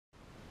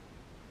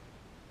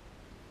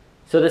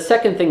So the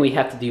second thing we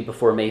have to do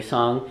before May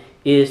song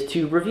is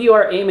to review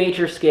our A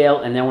major scale,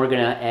 and then we're going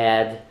to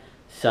add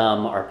some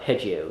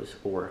arpeggios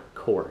or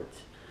chords.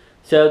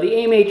 So the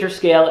A major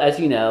scale, as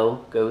you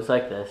know, goes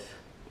like this.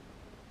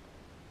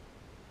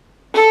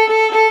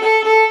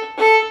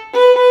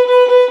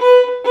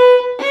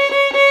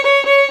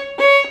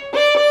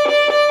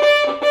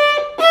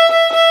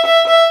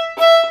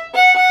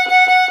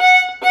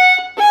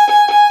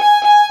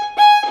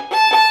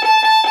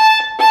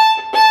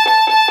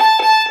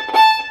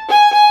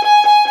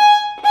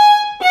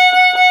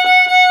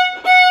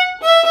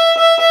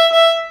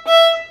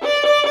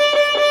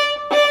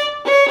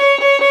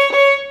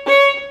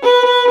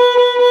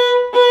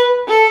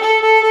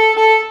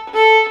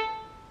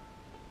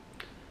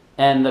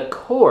 And the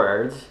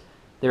chords,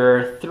 there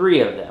are 3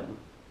 of them.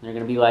 They're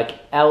going to be like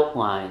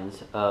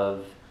outlines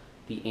of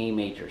the A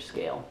major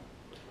scale.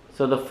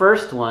 So the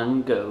first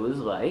one goes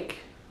like...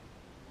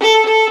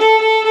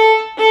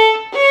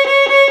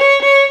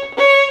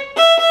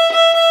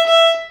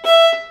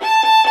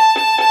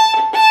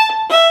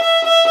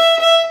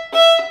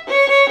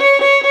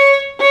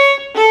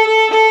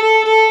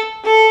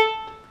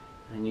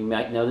 And you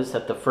might notice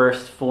that the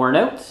first 4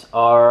 notes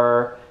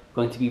are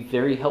going to be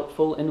very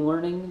helpful in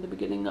learning the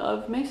beginning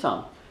of May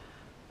song.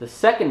 The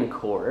second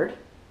chord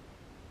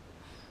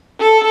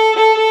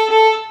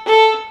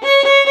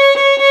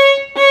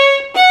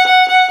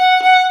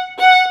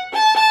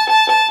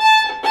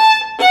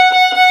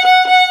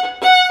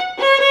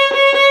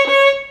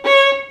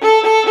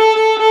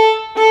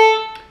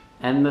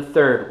and the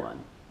third one.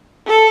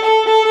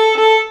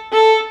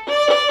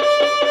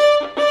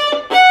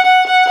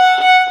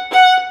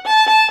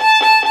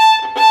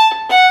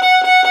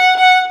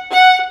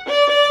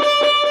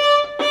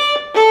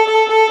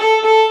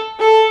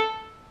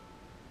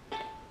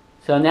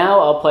 So now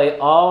I'll play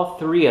all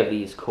 3 of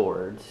these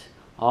chords,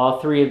 all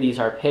 3 of these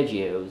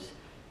arpeggios,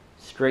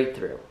 straight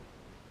through.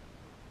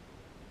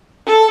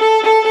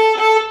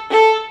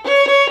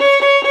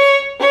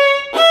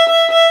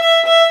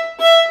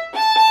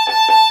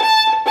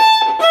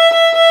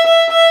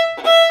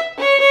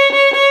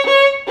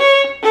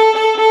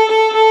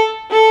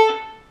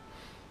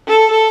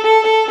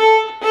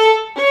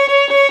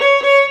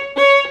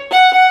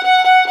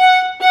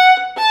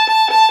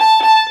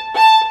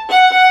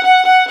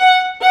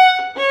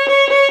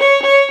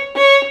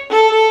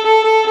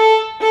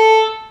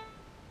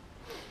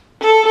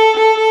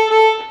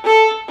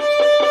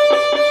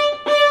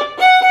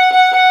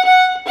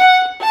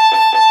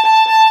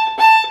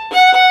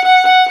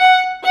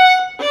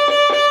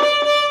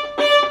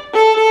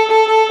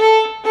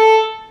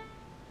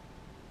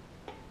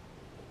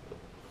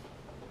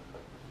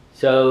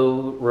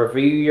 So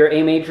review your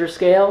A major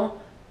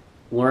scale,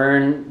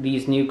 learn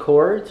these new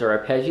chords or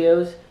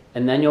arpeggios,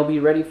 and then you'll be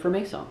ready for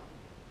May song.